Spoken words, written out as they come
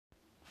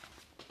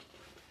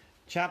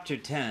Chapter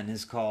 10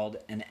 is called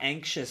An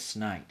Anxious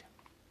Night.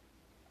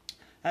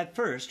 At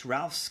first,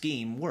 Ralph's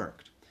scheme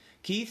worked.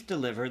 Keith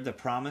delivered the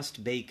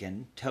promised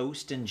bacon,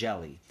 toast, and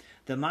jelly.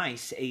 The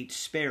mice ate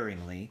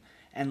sparingly,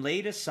 and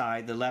laid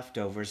aside the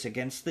leftovers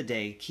against the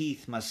day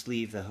Keith must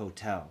leave the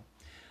hotel.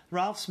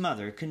 Ralph's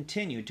mother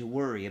continued to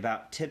worry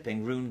about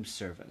tipping room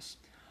service.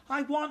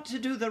 "I want to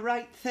do the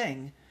right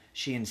thing,"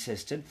 she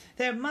insisted.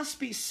 "There must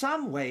be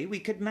some way we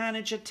could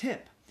manage a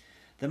tip."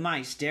 The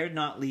mice dared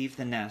not leave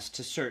the nest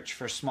to search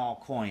for small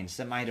coins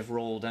that might have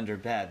rolled under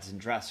beds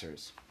and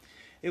dressers.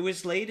 It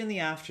was late in the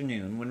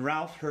afternoon when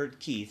Ralph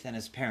heard Keith and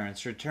his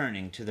parents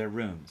returning to their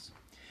rooms.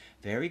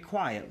 Very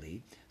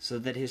quietly, so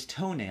that his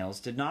toenails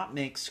did not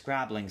make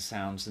scrabbling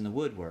sounds in the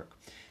woodwork,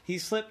 he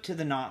slipped to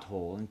the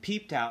knothole and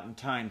peeped out in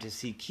time to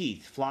see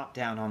Keith flop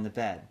down on the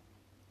bed.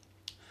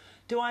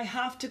 "Do I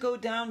have to go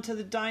down to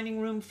the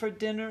dining room for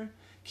dinner?"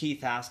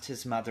 Keith asked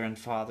his mother and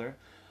father.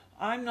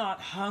 "I'm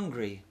not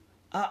hungry."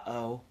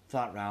 "Uh-oh,"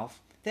 thought Ralph.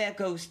 "There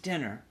goes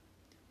dinner."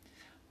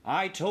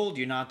 "I told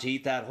you not to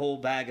eat that whole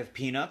bag of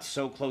peanuts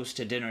so close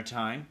to dinner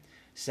time,"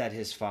 said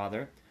his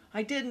father.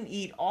 "I didn't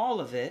eat all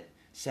of it,"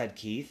 said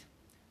Keith.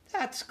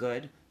 "That's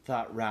good,"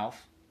 thought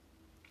Ralph.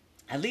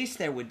 At least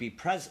there would be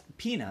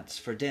peanuts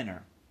for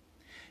dinner.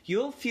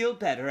 "You'll feel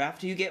better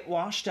after you get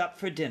washed up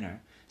for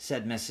dinner,"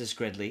 said Mrs.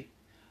 Gridley.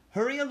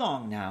 "Hurry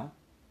along now."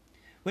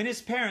 When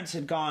his parents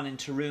had gone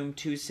into room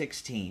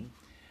 216,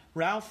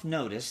 Ralph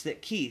noticed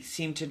that Keith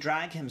seemed to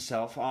drag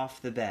himself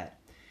off the bed.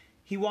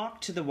 He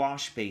walked to the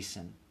wash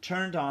basin,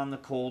 turned on the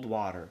cold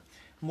water,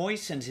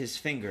 moistened his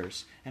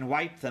fingers, and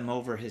wiped them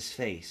over his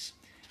face.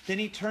 Then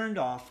he turned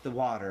off the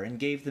water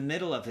and gave the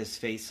middle of his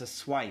face a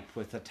swipe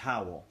with a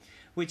towel,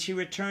 which he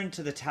returned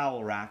to the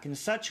towel rack in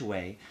such a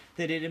way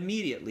that it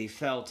immediately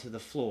fell to the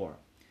floor.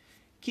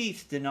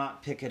 Keith did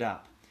not pick it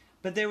up,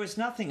 but there was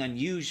nothing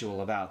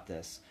unusual about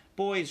this.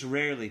 Boys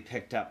rarely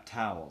picked up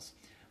towels.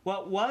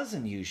 What was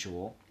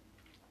unusual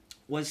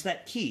was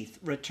that Keith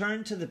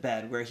returned to the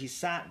bed where he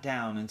sat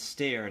down and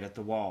stared at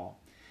the wall.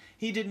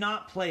 He did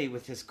not play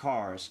with his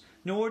cars,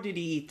 nor did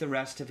he eat the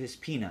rest of his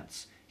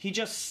peanuts. He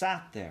just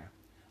sat there.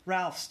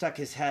 Ralph stuck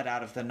his head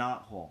out of the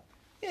knothole.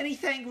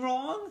 "Anything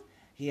wrong?"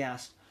 he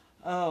asked.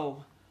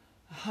 "Oh,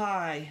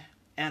 hi,"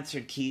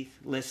 answered Keith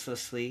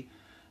listlessly.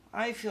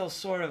 "I feel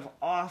sort of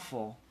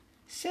awful."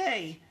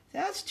 "Say,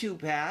 that's too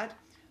bad."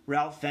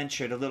 Ralph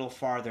ventured a little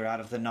farther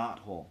out of the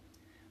knothole.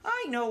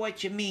 "I know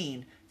what you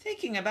mean.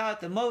 Thinking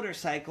about the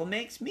motorcycle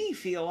makes me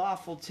feel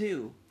awful,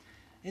 too."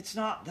 "It's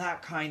not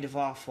that kind of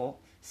awful,"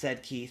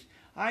 said Keith.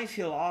 "I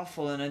feel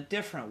awful in a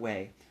different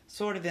way,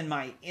 sort of in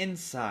my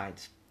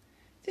insides."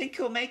 "Think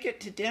you'll make it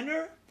to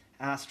dinner?"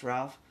 asked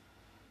Ralph.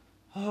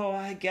 "Oh,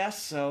 I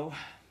guess so."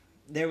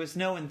 There was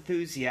no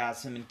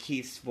enthusiasm in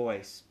Keith's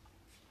voice.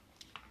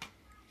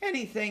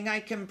 "Anything I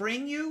can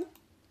bring you?"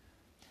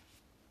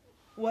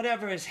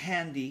 "Whatever is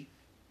handy."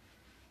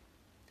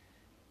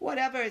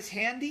 "Whatever is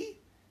handy?"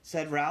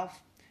 said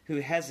Ralph, who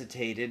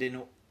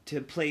hesitated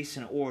to place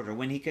an order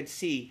when he could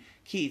see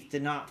Keith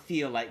did not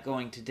feel like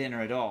going to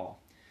dinner at all.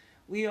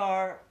 "We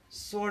are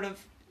sort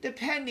of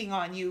depending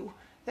on you.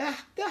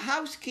 The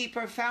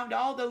housekeeper found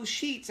all those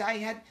sheets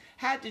I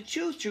had to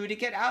chew through to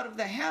get out of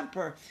the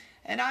hamper,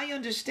 and I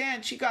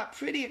understand she got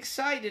pretty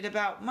excited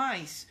about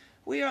mice.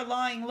 We are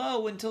lying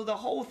low until the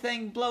whole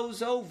thing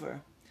blows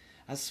over."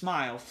 A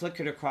smile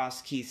flickered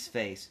across Keith's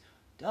face.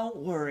 "Don't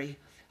worry.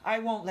 I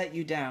won't let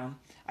you down.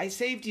 I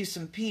saved you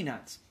some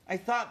peanuts. I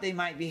thought they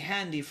might be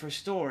handy for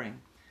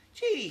storing."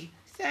 "Gee,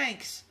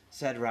 thanks,"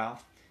 said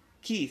Ralph.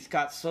 Keith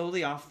got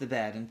slowly off the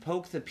bed and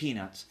poked the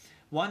peanuts,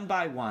 one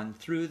by one,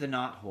 through the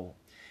knothole.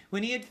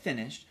 When he had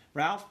finished,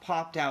 Ralph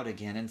popped out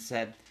again and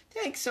said,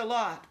 "Thanks a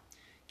lot."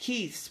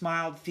 Keith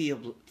smiled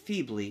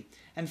feebly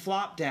and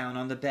flopped down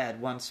on the bed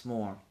once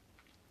more.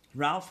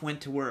 Ralph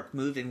went to work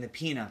moving the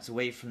peanuts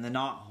away from the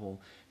knothole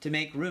to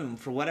make room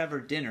for whatever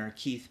dinner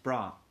Keith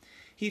brought.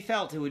 He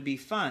felt it would be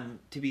fun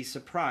to be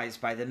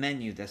surprised by the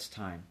menu this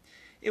time.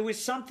 It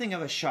was something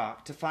of a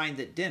shock to find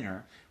that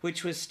dinner,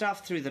 which was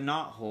stuffed through the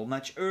knothole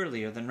much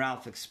earlier than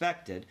Ralph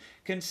expected,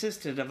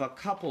 consisted of a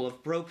couple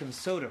of broken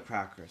soda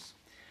crackers.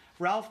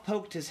 Ralph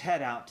poked his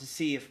head out to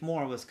see if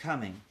more was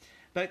coming,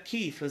 but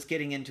Keith was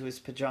getting into his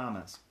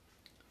pajamas.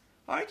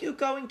 "Aren't you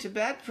going to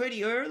bed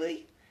pretty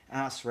early?"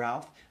 asked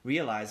Ralph,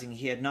 realizing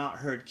he had not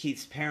heard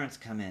Keith's parents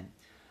come in.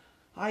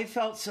 "I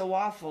felt so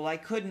awful I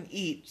couldn't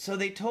eat, so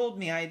they told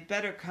me I had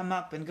better come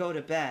up and go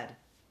to bed."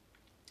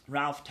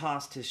 Ralph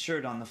tossed his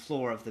shirt on the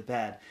floor of the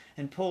bed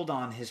and pulled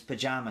on his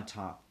pajama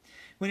top.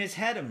 When his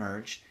head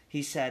emerged,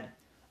 he said,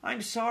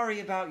 "I'm sorry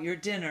about your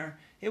dinner.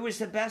 It was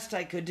the best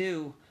I could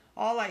do.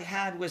 All I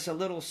had was a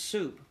little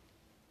soup."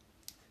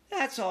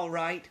 "That's all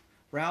right."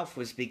 Ralph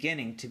was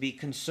beginning to be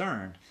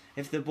concerned.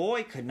 If the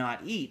boy could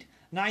not eat,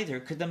 neither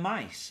could the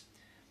mice.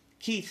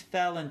 Keith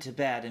fell into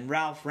bed, and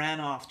Ralph ran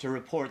off to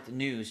report the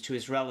news to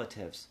his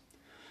relatives.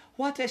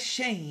 "What a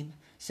shame,"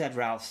 said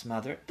Ralph's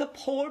mother. "The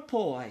poor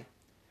boy."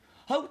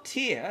 "Oh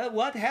dear,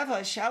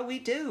 whatever shall we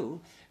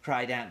do?"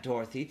 cried Aunt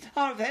Dorothy.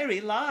 "Our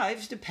very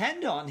lives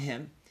depend on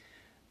him."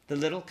 The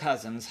little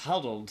cousins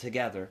huddled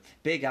together,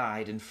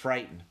 big-eyed and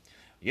frightened.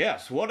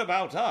 "Yes, what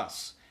about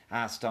us?"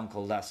 asked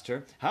Uncle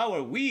Lester. "How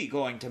are we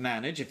going to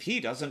manage if he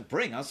doesn't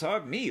bring us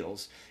our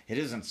meals? It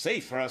isn't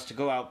safe for us to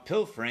go out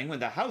pilfering when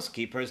the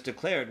housekeeper has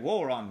declared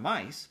war on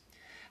mice."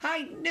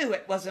 "I knew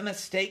it was a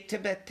mistake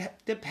to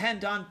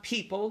depend on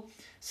people,"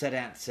 said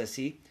Aunt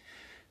Sissy.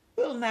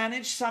 "We'll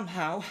manage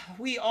somehow.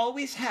 We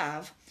always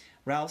have."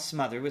 Ralph's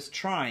mother was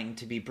trying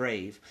to be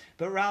brave,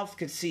 but Ralph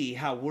could see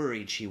how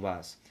worried she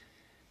was.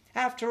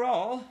 "After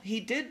all,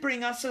 he did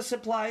bring us a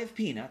supply of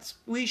peanuts.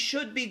 We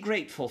should be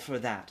grateful for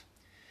that."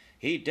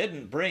 "He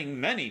didn't bring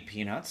many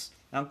peanuts."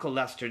 Uncle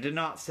Lester did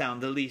not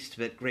sound the least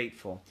bit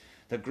grateful.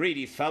 "The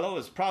greedy fellow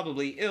is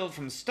probably ill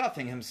from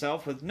stuffing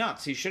himself with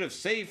nuts he should have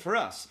saved for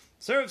us.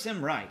 Serves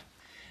him right."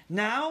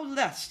 "Now,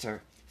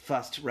 Lester,"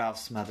 fussed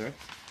Ralph's mother,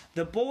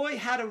 "the boy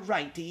had a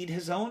right to eat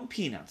his own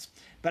peanuts,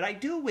 but I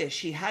do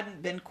wish he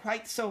hadn't been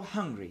quite so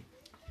hungry."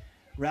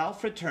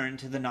 Ralph returned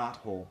to the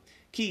knothole.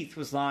 Keith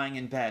was lying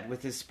in bed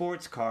with his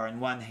sports car in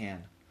one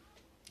hand.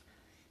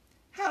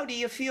 "How do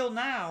you feel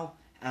now?"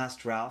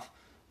 asked Ralph.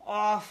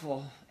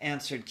 "Awful,"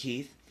 answered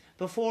Keith.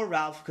 Before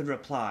Ralph could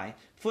reply,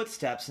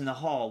 footsteps in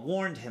the hall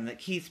warned him that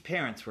Keith's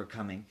parents were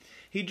coming.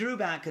 He drew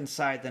back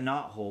inside the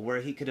knothole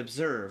where he could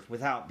observe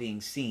without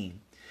being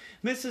seen.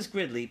 Mrs.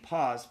 Gridley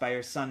paused by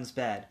her son's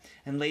bed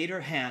and laid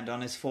her hand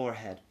on his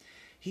forehead.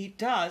 "He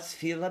does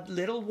feel a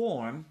little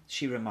warm,"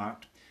 she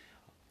remarked.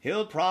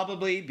 "He'll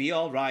probably be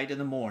all right in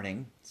the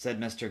morning," said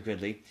Mr.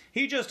 Gridley.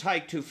 "He just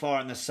hiked too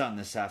far in the sun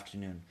this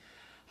afternoon."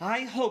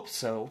 "I hope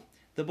so."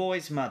 The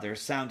boy's mother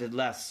sounded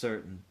less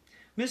certain.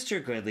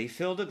 Mr. Gridley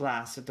filled a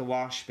glass at the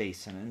wash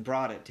basin and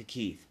brought it to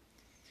Keith.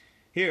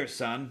 "Here,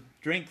 son,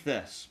 drink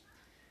this."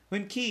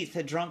 When Keith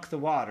had drunk the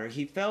water,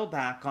 he fell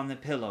back on the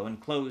pillow and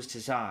closed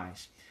his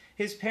eyes.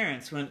 His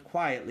parents went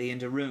quietly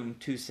into room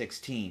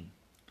 216.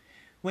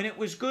 When it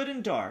was good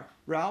and dark,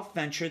 Ralph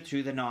ventured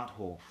through the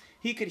knothole.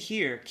 He could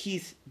hear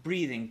Keith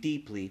breathing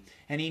deeply,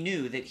 and he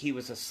knew that he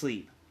was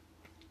asleep.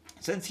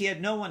 Since he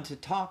had no one to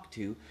talk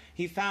to,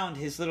 he found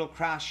his little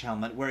crash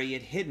helmet where he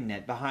had hidden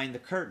it behind the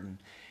curtain,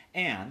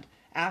 and,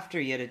 after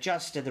he had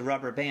adjusted the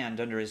rubber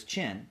band under his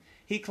chin,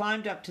 he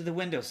climbed up to the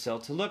windowsill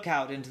to look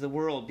out into the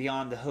world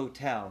beyond the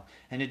hotel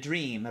and to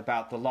dream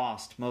about the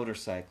lost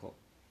motorcycle.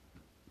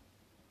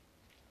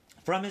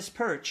 From his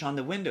perch on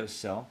the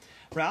windowsill,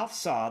 Ralph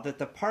saw that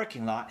the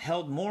parking lot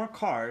held more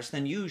cars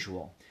than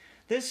usual.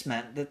 This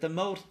meant that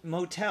the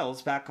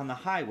motels back on the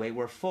highway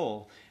were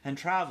full, and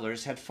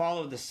travelers had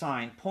followed the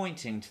sign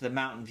pointing to the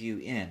Mountain View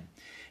Inn.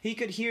 He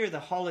could hear the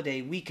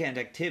holiday weekend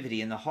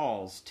activity in the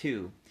halls,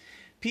 too.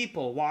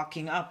 People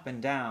walking up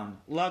and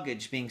down,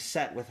 luggage being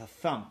set with a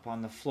thump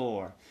on the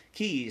floor,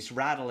 keys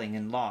rattling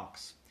in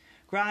locks.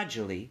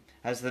 Gradually,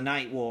 as the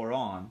night wore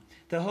on,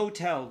 the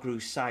hotel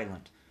grew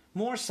silent.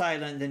 More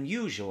silent than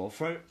usual,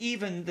 for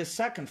even the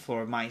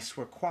second-floor mice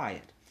were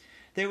quiet.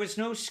 There was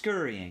no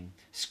scurrying,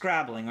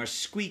 scrabbling, or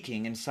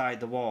squeaking inside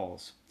the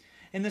walls.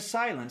 In the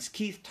silence,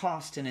 Keith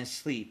tossed in his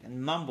sleep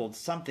and mumbled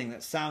something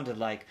that sounded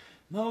like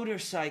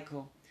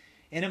motorcycle.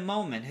 In a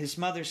moment, his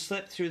mother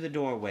slipped through the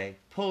doorway,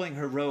 pulling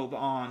her robe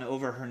on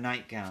over her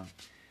nightgown.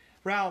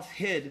 Ralph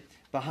hid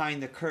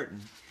behind the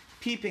curtain,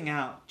 peeping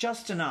out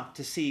just enough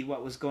to see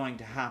what was going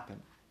to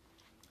happen.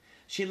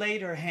 She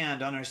laid her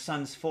hand on her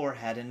son's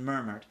forehead and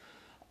murmured,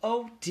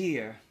 "Oh,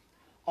 dear."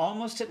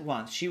 Almost at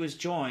once she was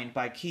joined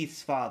by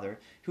Keith's father,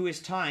 who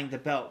was tying the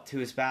belt to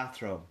his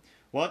bathrobe.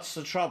 "What's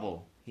the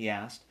trouble?" he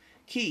asked.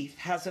 "Keith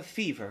has a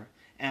fever,"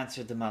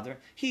 answered the mother.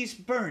 "He's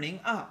burning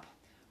up."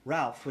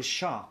 Ralph was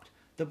shocked.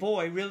 The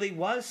boy really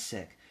was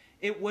sick.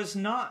 It was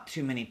not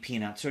too many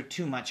peanuts or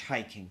too much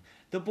hiking.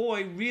 The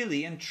boy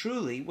really and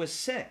truly was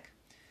sick.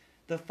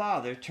 The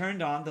father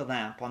turned on the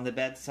lamp on the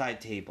bedside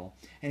table,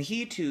 and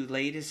he too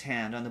laid his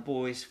hand on the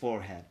boy's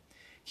forehead.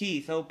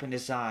 Keith opened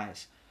his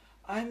eyes.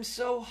 "I'm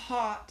so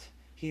hot,"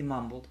 he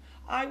mumbled.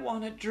 "I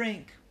want a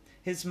drink."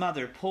 His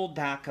mother pulled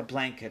back a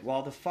blanket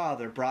while the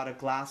father brought a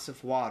glass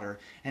of water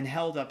and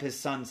held up his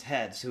son's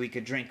head so he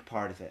could drink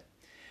part of it.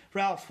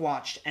 Ralph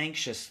watched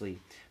anxiously,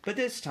 but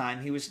this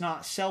time he was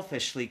not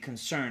selfishly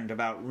concerned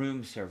about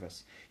room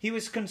service. He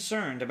was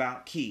concerned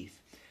about Keith,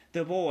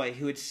 the boy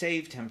who had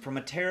saved him from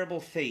a terrible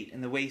fate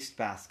in the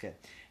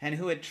wastebasket, and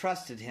who had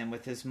trusted him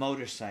with his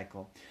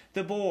motorcycle,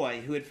 the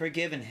boy who had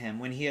forgiven him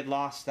when he had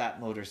lost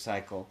that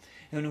motorcycle,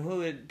 and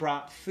who had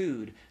brought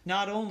food,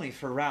 not only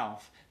for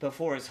Ralph, but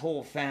for his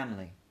whole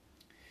family.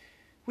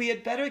 "We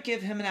had better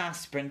give him an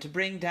aspirin to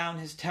bring down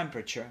his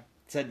temperature,"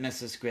 said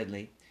Mrs.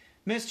 Gridley.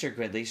 Mr.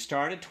 Gridley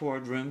started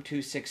toward room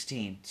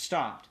 216,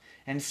 stopped,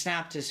 and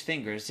snapped his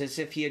fingers as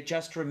if he had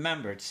just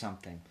remembered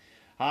something.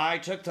 "I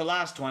took the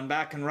last one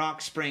back in Rock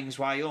Springs,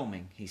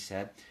 Wyoming," he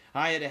said.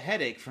 "I had a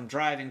headache from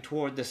driving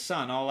toward the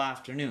sun all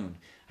afternoon.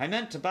 I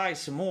meant to buy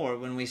some more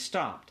when we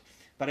stopped,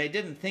 but I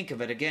didn't think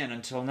of it again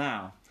until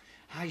now."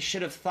 "I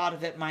should have thought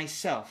of it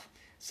myself,"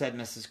 said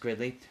Mrs.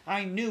 Gridley.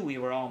 "I knew we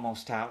were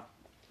almost out."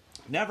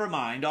 "Never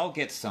mind, I'll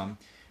get some."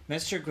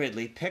 Mr.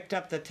 Gridley picked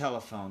up the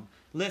telephone,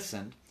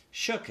 listened,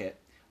 shook it,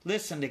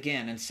 listened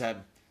again, and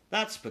said,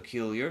 "That's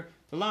peculiar.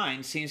 The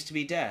line seems to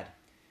be dead."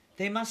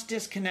 "They must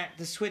disconnect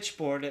the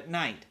switchboard at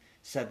night,"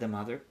 said the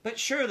mother. "But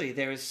surely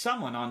there is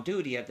someone on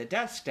duty at the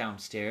desk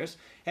downstairs.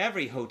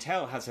 Every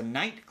hotel has a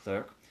night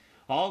clerk."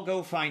 "I'll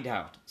go find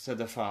out," said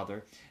the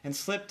father, and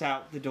slipped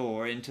out the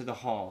door into the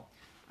hall.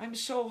 "I'm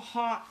so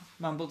hot,"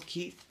 mumbled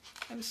Keith.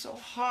 "I'm so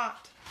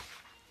hot."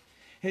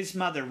 His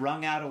mother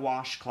wrung out a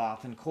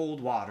washcloth and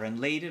cold water and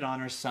laid it on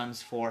her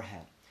son's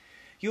forehead.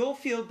 "You'll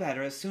feel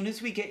better as soon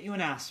as we get you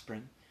an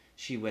aspirin,"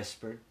 she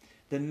whispered.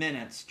 The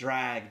minutes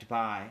dragged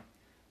by.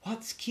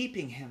 "What's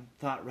keeping him?"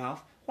 thought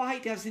Ralph. "Why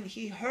doesn't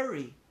he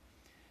hurry?"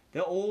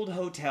 The old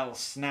hotel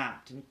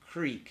snapped and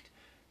creaked.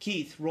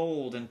 Keith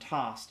rolled and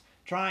tossed,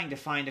 trying to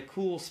find a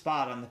cool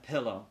spot on the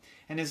pillow,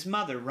 and his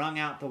mother wrung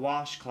out the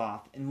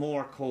washcloth and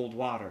more cold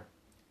water.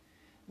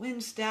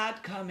 "When's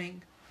Dad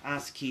coming?"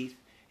 asked Keith,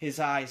 his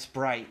eyes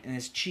bright and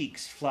his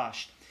cheeks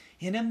flushed.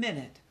 "In a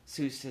minute,"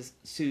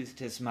 soothed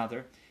his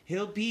mother.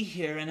 "He'll be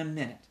here in a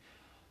minute."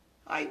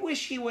 "I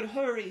wish he would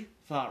hurry,"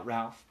 thought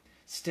Ralph.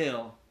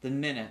 Still, the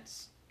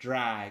minutes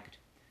dragged.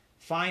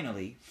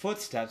 Finally,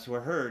 footsteps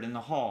were heard in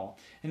the hall,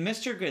 and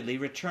Mr. Gridley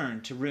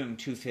returned to room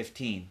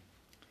 215.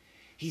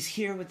 "He's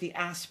here with the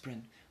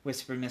aspirin,"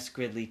 whispered Miss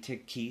Gridley to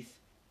Keith.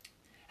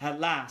 "At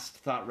last,"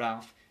 thought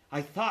Ralph.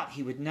 "I thought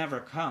he would never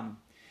come."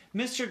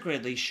 Mr.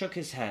 Gridley shook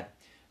his head.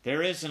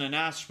 "There isn't an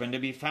aspirin to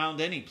be found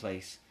any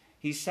place."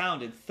 He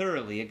sounded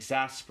thoroughly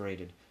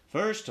exasperated.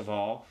 "First of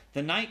all,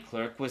 the night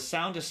clerk was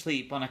sound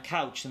asleep on a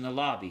couch in the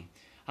lobby.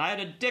 I had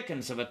a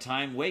dickens of a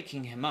time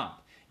waking him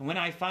up, and when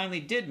I finally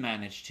did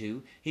manage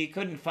to, he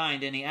couldn't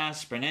find any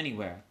aspirin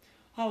anywhere."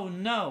 "Oh,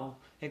 no!"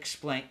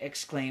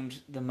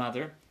 exclaimed the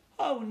mother.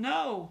 "Oh,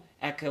 no!"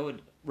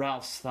 echoed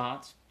Ralph's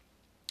thoughts.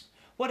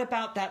 "What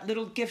about that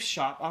little gift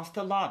shop off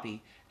the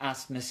lobby?"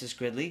 asked Mrs.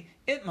 Gridley.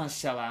 "It must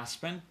sell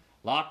aspirin."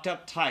 "Locked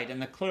up tight, and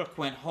the clerk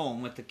went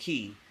home with the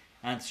key,"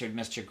 answered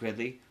Mr.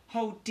 Gridley.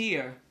 "Oh,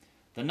 dear!"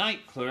 "The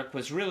night clerk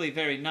was really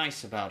very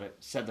nice about it,"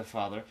 said the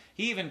father.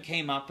 "He even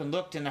came up and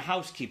looked in the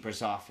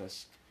housekeeper's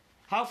office."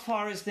 "How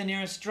far is the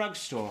nearest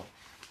drugstore?"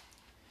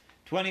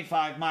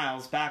 25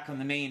 miles back on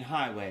the main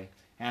highway,"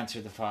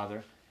 answered the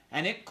father.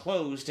 "And it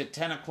closed at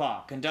 10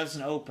 o'clock and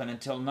doesn't open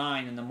until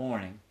 9 in the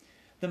morning."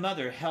 The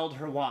mother held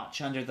her watch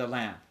under the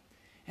lamp.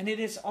 "And it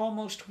is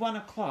almost 1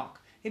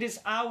 o'clock. It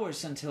is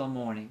hours until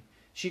morning."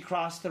 She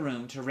crossed the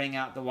room to wring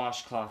out the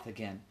washcloth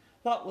again.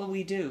 "What will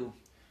we do?"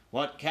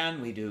 "What can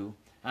we do?"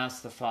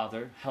 asked the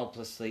father,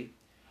 helplessly.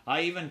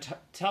 "I even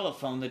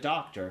telephoned the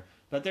doctor,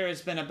 but there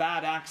has been a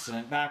bad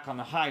accident back on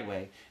the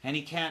highway, and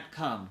he can't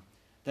come.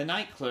 The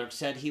night clerk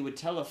said he would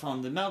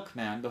telephone the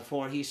milkman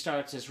before he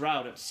starts his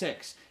route at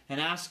 6 and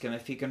ask him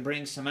if he can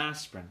bring some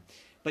aspirin,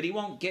 but he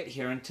won't get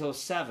here until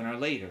 7 or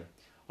later.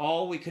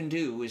 All we can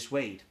do is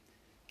wait."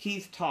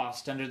 Keith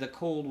tossed under the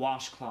cold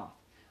washcloth.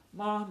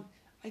 "Mom,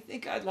 I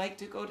think I'd like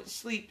to go to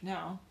sleep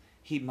now,"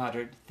 he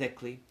muttered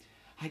thickly.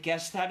 "I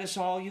guess that is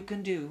all you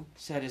can do,"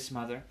 said his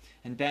mother,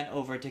 and bent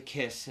over to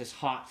kiss his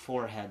hot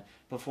forehead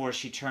before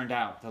she turned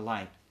out the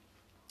light.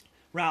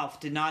 Ralph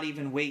did not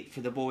even wait for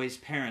the boy's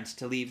parents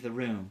to leave the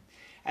room.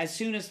 As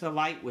soon as the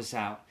light was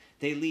out,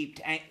 they leaped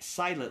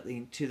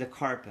silently to the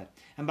carpet,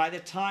 and by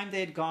the time they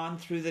had gone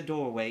through the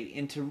doorway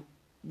into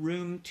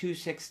room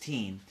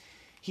 216,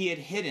 he had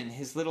hidden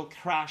his little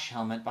crash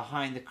helmet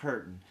behind the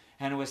curtain,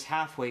 and was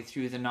halfway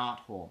through the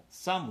knothole.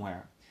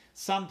 Somewhere,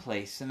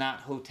 someplace in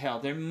that hotel,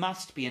 there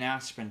must be an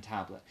aspirin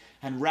tablet,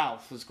 and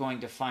Ralph was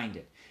going to find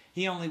it.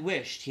 He only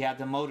wished he had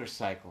the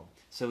motorcycle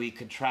so he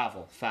could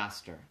travel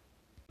faster.